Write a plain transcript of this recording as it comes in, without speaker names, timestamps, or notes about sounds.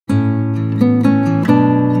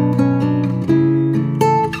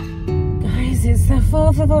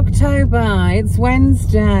4th of October, it's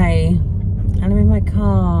Wednesday, and I'm in my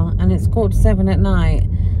car, and it's 7:15 at night.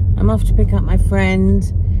 I'm off to pick up my friend.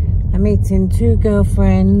 I'm meeting 2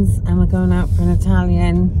 girlfriends, and we're going out for an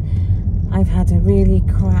Italian. I've had a really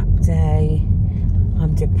crap day.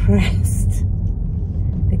 I'm depressed.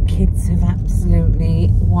 The kids have absolutely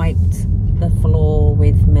wiped the floor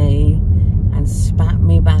with me and spat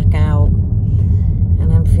me back out.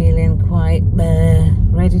 And I'm feeling quite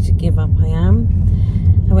ready to give up, I am.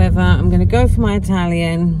 However, I'm going to go for my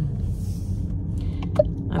Italian.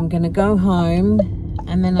 I'm going to go home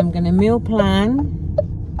and then I'm going to meal plan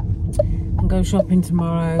and go shopping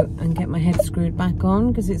tomorrow and get my head screwed back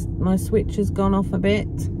on because my switch has gone off a bit.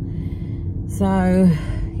 So,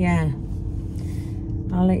 yeah,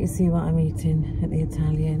 I'll let you see what I'm eating at the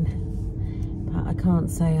Italian. But I can't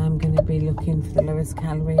say I'm going to be looking for the lowest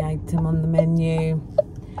calorie item on the menu,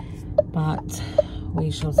 but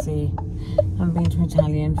we shall see. I haven't been to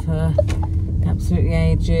Italian for absolutely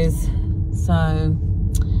ages, so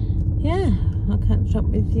yeah, I'll catch up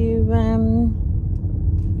with you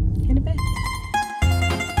in a bit.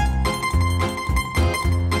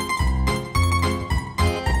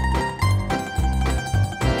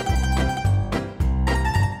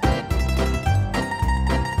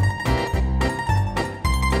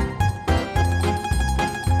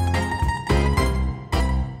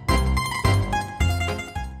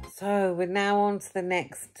 So we're now on to the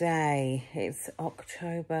next day. It's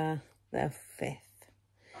October the 5th.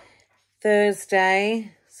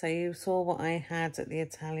 Thursday. So you saw what I had at the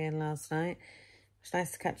Italian last night. It was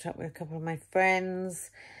nice to catch up with a couple of my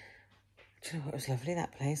friends. Do you know what? It was lovely,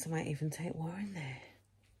 that place. I might even take Warren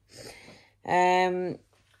there.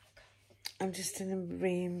 I'm just in the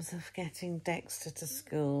reams of getting Dexter to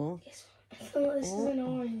school. Yes, I thought this was an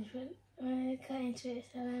orange, but when I cut into it,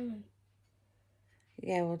 it's a lemon.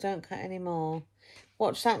 Yeah, well, don't cut any more.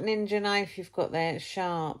 Watch that ninja knife you've got there. It's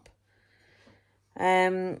sharp.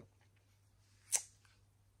 It's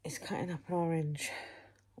cutting up an orange.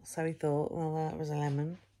 So he thought, well, that was a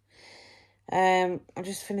lemon. I'm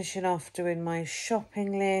just finishing off doing my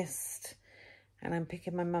shopping list. And I'm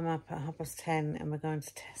picking my mum up at 10:30 and we're going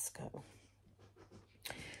to Tesco.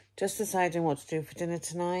 Just deciding what to do for dinner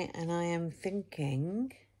tonight. And I am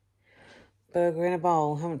thinking burger in a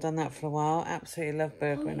bowl. Haven't done that for a while. Absolutely love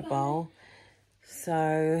burger in a bowl.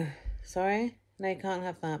 So, sorry? No, you can't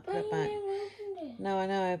have that. Put it back. No, I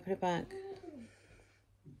know. Put it back.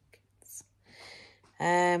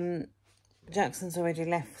 Jackson's already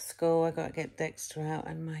left school. I got to get Dexter out,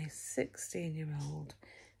 and my 16-year-old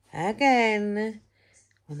again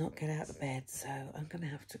will not get out of bed. So I'm going to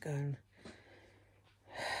have to go and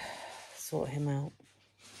sort him out.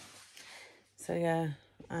 So yeah,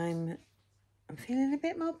 I'm feeling a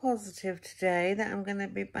bit more positive today that I'm going to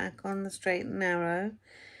be back on the straight and narrow.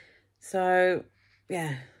 So,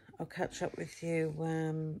 yeah, I'll catch up with you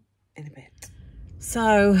in a bit.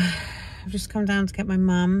 So, I've just come down to get my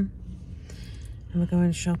mum. And we're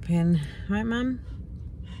going shopping. Right, Mum?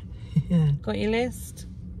 Yeah. Got your list?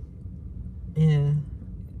 Yeah.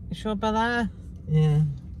 You sure about that? Yeah.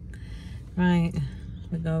 Right,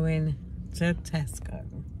 we're going to Tesco.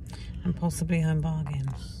 And possibly Home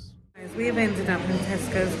Bargains. We have ended up in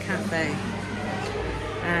Tesco's cafe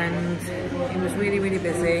and it was really, really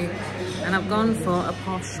busy, and I've gone for a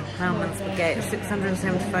posh almond spaghetti,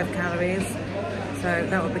 675 calories, so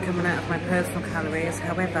that will be coming out of my personal calories.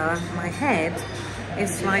 However, my head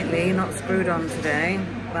is slightly not screwed on today,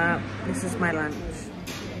 but this is my lunch.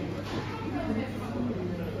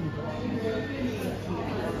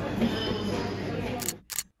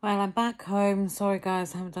 Well, I'm back home. Sorry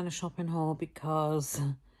guys, I haven't done a shopping haul because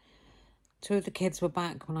 2 of the kids were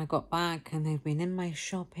back when I got back and they've been in my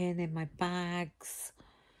shopping, in my bags.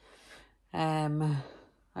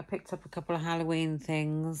 I picked up a couple of Halloween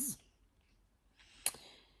things.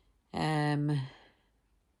 It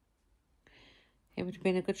would have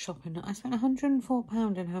been a good shopping. I spent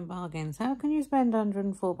 £104 in Home Bargains. How can you spend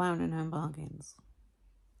 £104 in Home Bargains?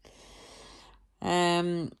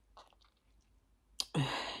 But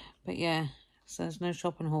yeah, so there's no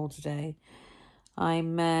shopping haul today.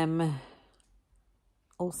 I'm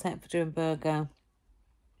all set for doing burger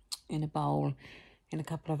in a bowl in a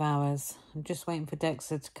couple of hours. I'm just waiting for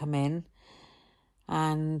Dexter to come in.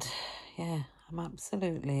 And yeah, I'm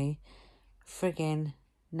absolutely friggin'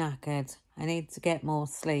 knackered. I need to get more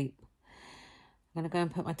sleep. I'm going to go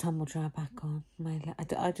and put my tumble dryer back on.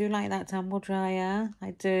 I do like that tumble dryer.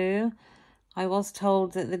 I do. I was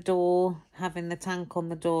told that the door, having the tank on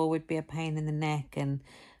the door would be a pain in the neck and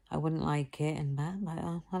I wouldn't like it. And I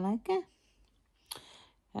like it.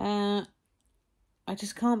 I I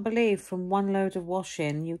just can't believe from one load of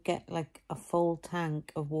washing you get like a full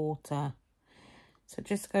tank of water. So it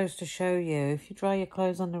just goes to show you, if you dry your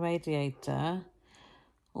clothes on the radiator,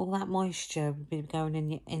 all that moisture would be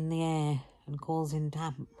going in the air and causing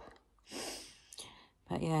damp.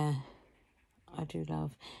 But yeah, I do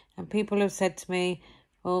love. And people have said to me,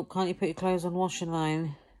 well, can't you put your clothes on washing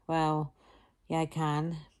line? Well, yeah, I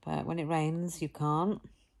can, but when it rains, you can't.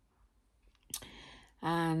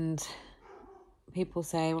 And people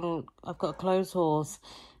say, well, I've got a clothes horse.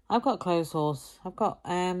 I've got a clothes horse. I've got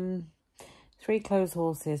 3 clothes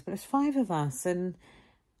horses, but there's 5 of us, and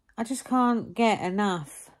I just can't get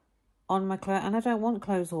enough on my clothes. And I don't want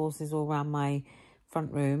clothes horses all around my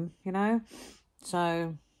front room, you know.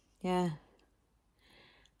 So yeah,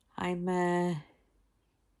 I don't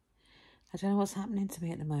know what's happening to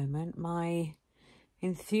me at the moment. My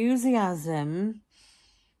enthusiasm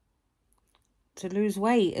to lose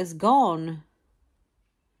weight is gone.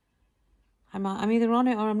 I'm either on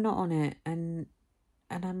it or I'm not on it, and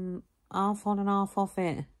I'm half on and half off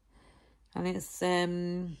it, and it's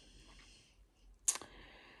I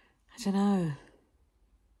don't know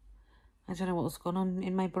what's gone on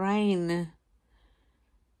in my brain.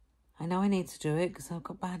 I know I need to do it because I've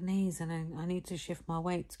got bad knees, and I need to shift my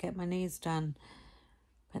weight to get my knees done.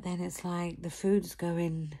 But then it's like the food's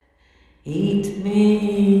going, eat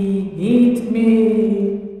me, eat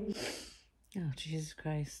me. Oh, Jesus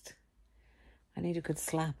Christ. I need a good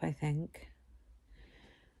slap, I think.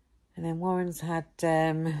 And then Warren's had,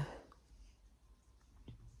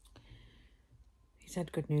 he's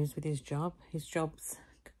had good news with his job. His job's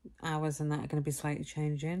hours and that are going to be slightly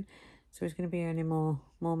changing. So he's going to be earning more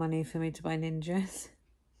money for me to buy ninjas.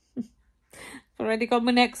 I've already got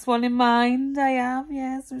my next one in mind. I have,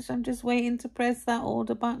 yes. Which I'm just waiting to press that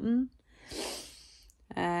order button.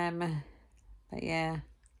 But yeah.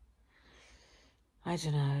 I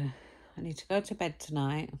don't know. I need to go to bed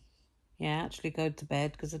tonight. Yeah, actually go to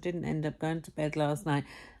bed, because I didn't end up going to bed last night.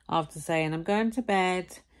 After saying I'm going to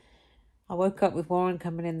bed, I woke up with Warren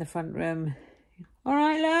coming in the front room. All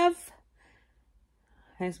right, love?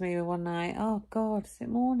 There's me one night. Oh, God, is it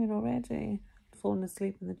morning already? I've fallen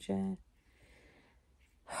asleep in the chair.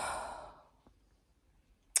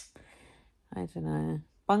 I don't know.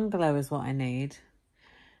 Bungalow is what I need.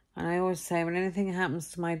 And I always say, when anything happens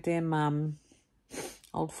to my dear mum,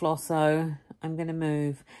 old Flosso, I'm going to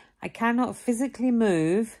move. I cannot physically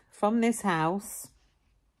move from this house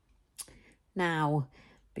now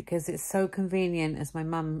because it's so convenient as my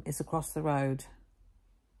mum is across the road.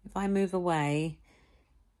 If I move away,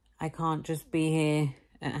 I can't just be here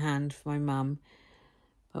at hand for my mum.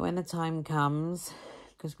 But when the time comes,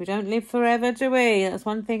 because we don't live forever, do we? That's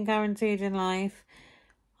one thing guaranteed in life.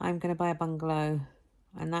 I'm going to buy a bungalow,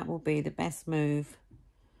 and that will be the best move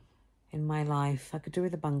in my life. I could do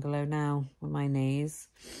with a bungalow now with my knees.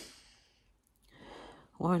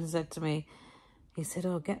 Warren said to me, he said,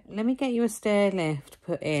 oh, let me get you a stair lift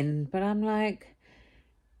put in. But I'm like,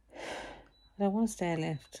 I don't want a stair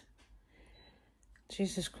lift.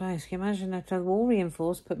 Jesus Christ, can you imagine if the wall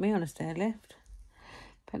reinforced put me on a stair lift?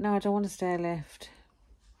 But no, I don't want a stair lift.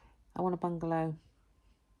 I want a bungalow.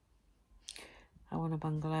 I want a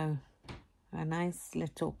bungalow. A nice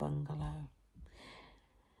little bungalow.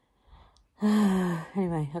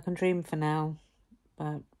 Anyway, I can dream for now.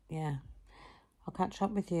 But yeah, I'll catch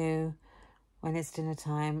up with you when it's dinner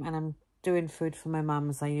time. And I'm doing food for my mum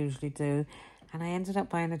as I usually do. And I ended up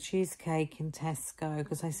buying a cheesecake in Tesco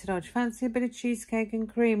because I said, oh, do you fancy a bit of cheesecake and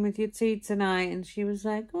cream with your tea tonight? And she was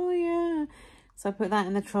like, oh, yeah. So I put that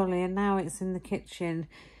in the trolley, and now it's in the kitchen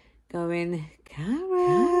going, Karen,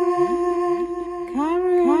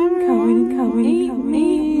 come eat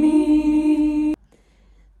me.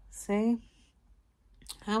 See?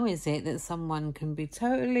 How is it that someone can be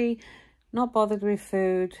totally not bothered with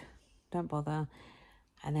food, don't bother,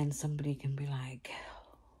 and then somebody can be like,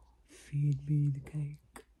 feed me the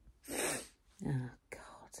cake. Oh,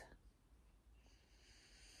 God.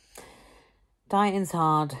 Dieting's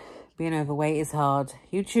hard. Being overweight is hard.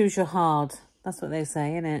 You choose your hard. That's what they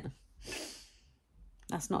say, innit?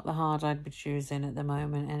 That's not the hard I'd be choosing at the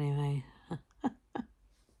moment, anyway.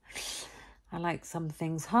 I like some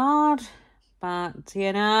things hard, but,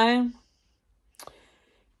 you know.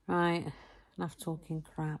 Right, enough talking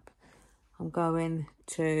crap. I'm going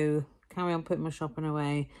to carry on putting my shopping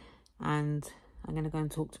away, and I'm going to go and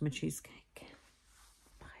talk to my cheesecake.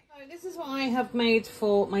 Bye. So this is what I have made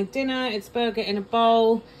for my dinner. It's burger in a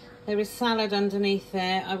bowl. There is salad underneath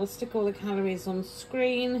there. I will stick all the calories on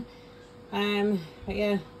screen. But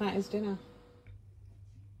yeah, that is dinner.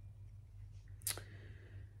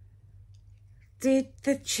 Did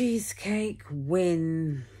the cheesecake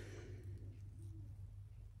win?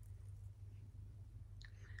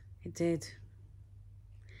 It did.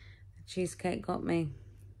 The cheesecake got me.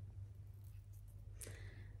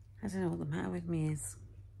 I don't know what the matter with me is.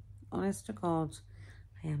 Honest to God,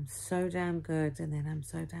 I am so damn good and then I'm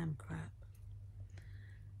so damn crap.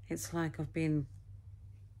 It's like I've been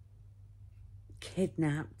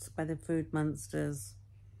kidnapped by the food monsters.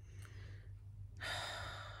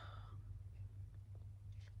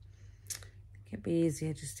 It'd be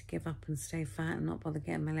easier just to give up and stay fat and not bother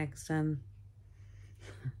getting my legs done.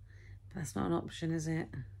 But that's not an option, is it?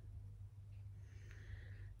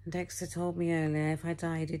 And Dexter told me earlier if I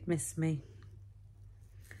died, he'd miss me.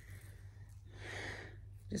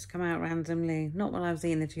 Just come out randomly. Not while I was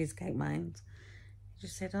eating the cheesecake, mind. He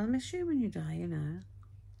just said, I'll miss you when you die, you know.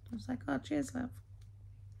 I was like, oh, cheers, love.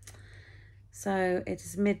 So it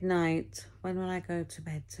is midnight. When will I go to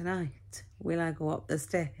bed tonight? Will I go up the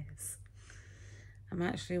stairs? I'm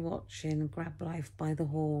actually watching Grab Life by the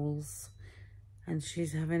Halls, and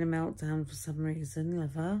she's having a meltdown for some reason.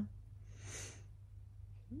 Love her.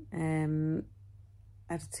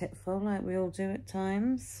 Had a tipful like we all do at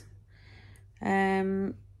times.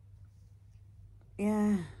 Yeah,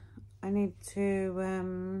 I need to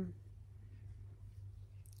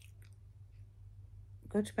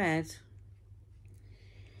go to bed,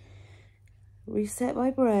 reset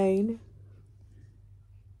my brain.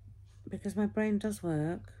 Because my brain does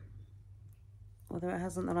work, although it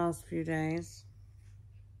hasn't the last few days.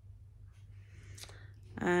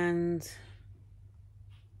 And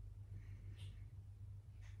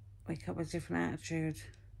wake up with a different attitude.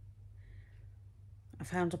 I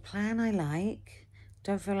found a plan I like.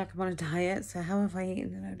 Don't feel like I'm on a diet, so how have I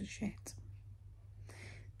eaten a load of shit?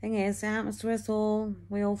 Thing is, it happens to us all.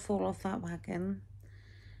 We all fall off that wagon.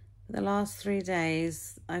 The last 3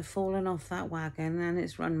 days, I've fallen off that wagon and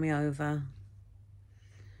it's run me over.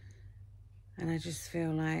 And I just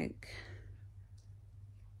feel like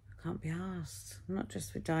I can't be arsed. Not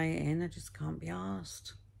just with dieting, I just can't be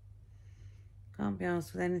arsed. Can't be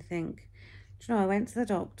arsed with anything. Do you know, I went to the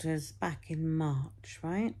doctor's back in March,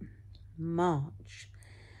 right? March.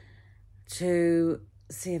 To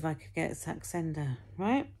see if I could get Saxenda,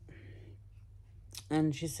 right?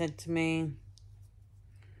 And she said to me,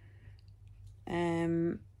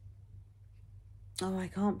 oh, I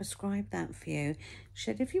can't prescribe that for you. She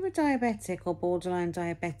said, if you were diabetic or borderline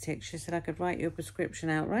diabetic, she said, I could write you a prescription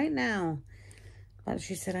out right now. But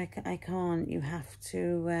she said, I can't. You have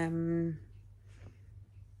to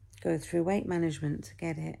go through weight management to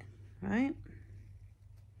get it, right?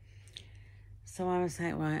 So I was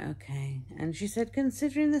like, right, okay. And she said,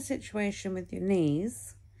 considering the situation with your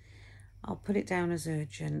knees, I'll put it down as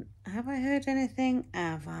urgent. Have I heard anything?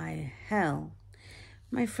 Have I? Hell.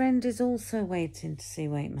 My friend is also waiting to see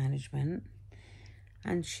weight management,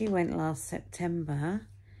 and she went last September.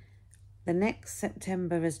 The next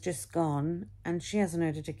September has just gone, and she hasn't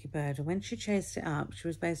heard a dicky bird. And when she chased it up, she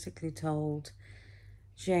was basically told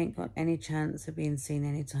she ain't got any chance of being seen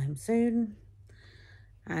anytime soon.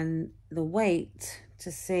 And the wait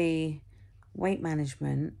to see weight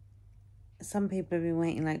management, some people have been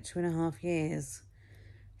waiting like 2.5 years.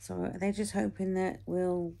 So are they just hoping that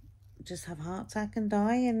we'll just have a heart attack and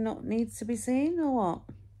die and not need to be seen, or what?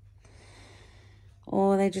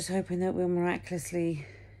 Or are they just hoping that we'll miraculously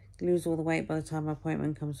lose all the weight by the time our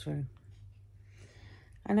appointment comes through?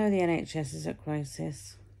 I know the NHS is at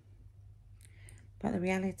crisis, but the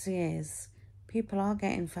reality is people are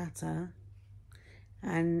getting fatter,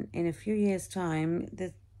 and in a few years' time,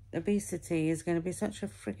 the obesity is going to be such a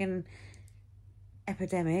freaking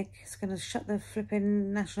epidemic, it's going to shut the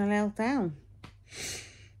flipping national health down.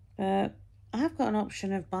 But I've got an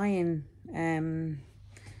option of buying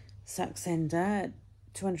Saxenda at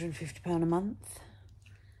 £250 a month.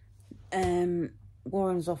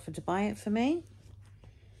 Warren's offered to buy it for me.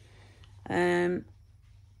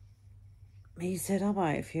 He said, I'll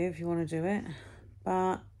buy it for you if you want to do it,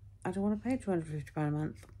 but I don't want to pay £250 a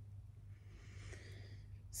month.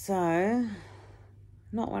 So,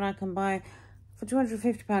 not when I can buy, for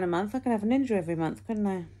 £250 a month, I can have a Ninja every month, couldn't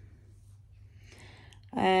I?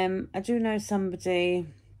 I do know somebody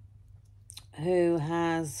who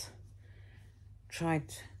has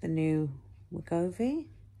tried the new Wegovy,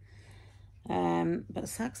 but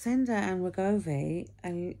Saxenda and Wegovy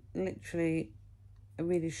are literally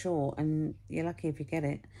really short, and you're lucky if you get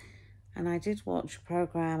it. And I did watch a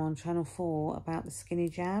program on Channel 4 about the skinny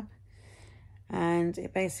jab, and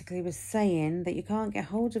it basically was saying that you can't get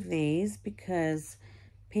hold of these because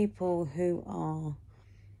people who are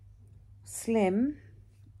slim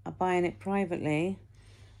are buying it privately,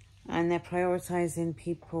 And they're prioritising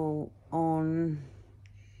people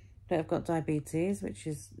that have got diabetes, which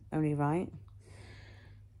is only right.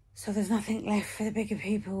 So there's nothing left for the bigger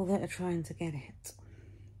people that are trying to get it.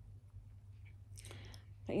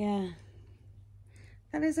 But yeah,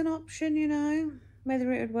 that is an option, you know.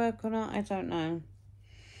 Whether it would work or not, I don't know.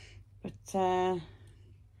 But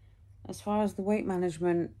as far as the weight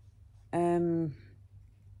management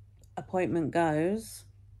appointment goes,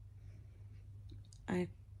 I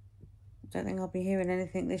don't think I'll be hearing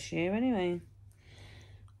anything this year anyway.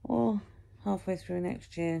 Or halfway through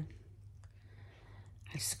next year.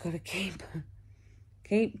 I just got to keep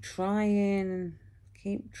trying.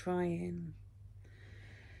 Keep trying.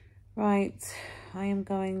 Right, I am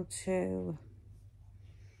going to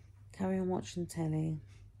carry on watching telly.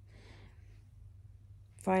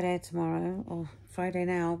 Friday tomorrow, or Friday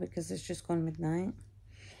now because it's just gone midnight.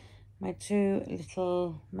 My two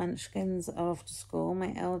little munchkins are off to school.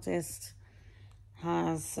 My eldest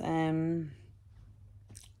has no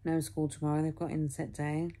school tomorrow. They've got inset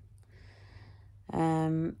day. Oh,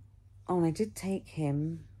 and I did take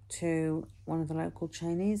him to one of the local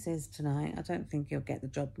Chinese's tonight. I don't think he'll get the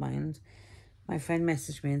job, mind. My friend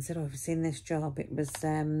messaged me and said, oh, have you seen this job? It was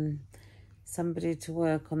somebody to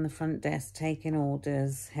work on the front desk, taking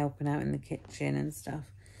orders, helping out in the kitchen and stuff.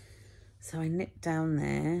 So I nipped down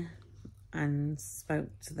there and spoke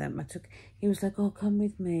to them. He was like, oh, come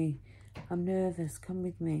with me. I'm nervous, come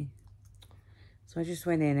with me. So I just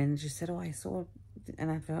went in and just said, oh, I saw an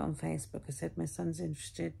advert on Facebook. I said, my son's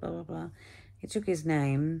interested, blah, blah, blah. He took his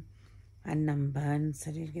name and number and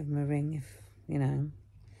said he'd give him a ring if, you know.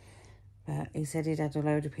 But he said he'd had a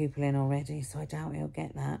load of people in already, so I doubt he'll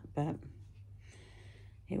get that. But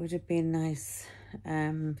it would have been nice for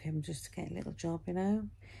him just to get a little job, you know.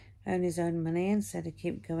 Earn his own money instead of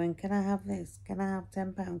keep going, can I have this? Can I have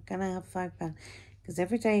 £10? Can I have £5? Because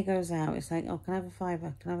every day he goes out, it's like, oh, can I have a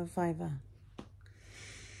fiver? Can I have a fiver?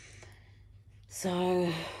 So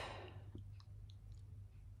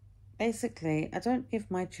basically, I don't give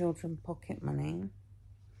my children pocket money,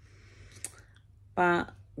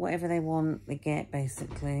 but whatever they want, they get,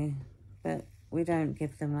 basically. But we don't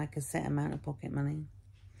give them like a set amount of pocket money.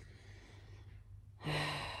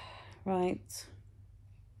 Right.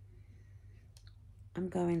 I'm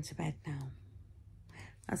going to bed now.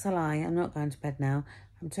 That's a lie. I'm not going to bed now.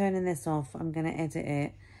 I'm turning this off. I'm going to edit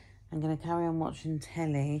it. I'm going to carry on watching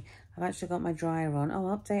telly. I've actually got my dryer on.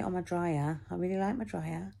 Oh, update on my dryer. I really like my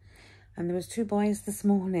dryer. And there was 2 boys this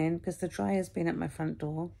morning because the dryer's been at my front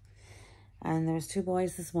door. And there was 2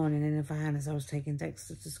 boys this morning in a van as I was taking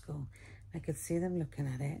Dexter to school. I could see them looking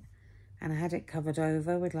at it. And I had it covered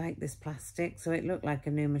over with like this plastic. So it looked like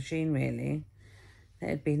a new machine, really, that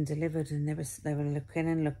had been delivered. And they were looking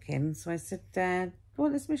and looking. So I said, Dad, I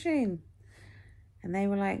want this machine. And they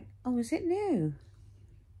were like, oh, is it new?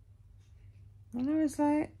 And I was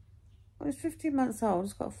like, well, it's 15 months old.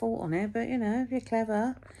 It's got a fault on it. But, you know, if you're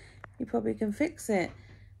clever, you probably can fix it.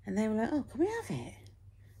 And they were like, oh, can we have it?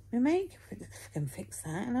 My mate can fix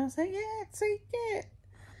that. And I was like, yeah, take it.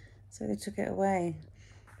 So they took it away.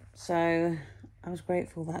 So I was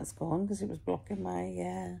grateful that's gone because it was blocking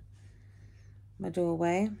my my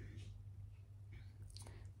doorway.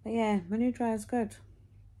 But yeah, my new dryer's good.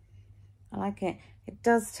 I like it. It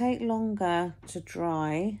does take longer to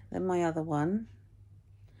dry than my other one,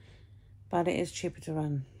 but it is cheaper to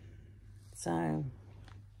run. So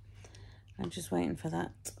I'm just waiting for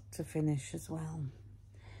that to finish as well.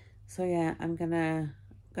 So yeah, I'm gonna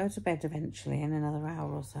go to bed eventually in another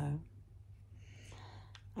hour or so.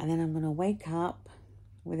 And then I'm gonna wake up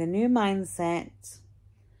with a new mindset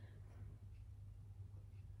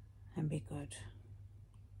and be good.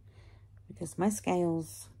 Because my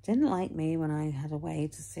scales didn't like me when I had a way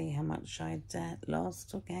to see how much I'd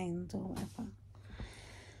lost or gained or whatever.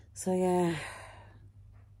 So yeah,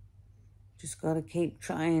 just got to keep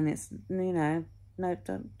trying. It's, you know, no,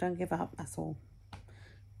 don't give up, that's all.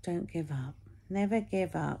 Don't give up. Never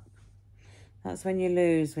give up. That's when you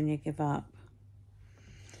lose, when you give up.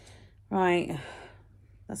 Right,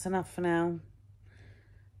 that's enough for now.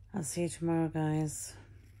 I'll see you tomorrow, guys,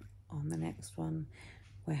 on the next one,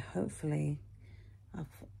 where hopefully I'll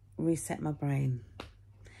reset my brain.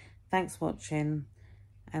 Thanks for watching,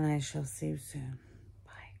 and I shall see you soon.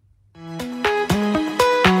 Bye.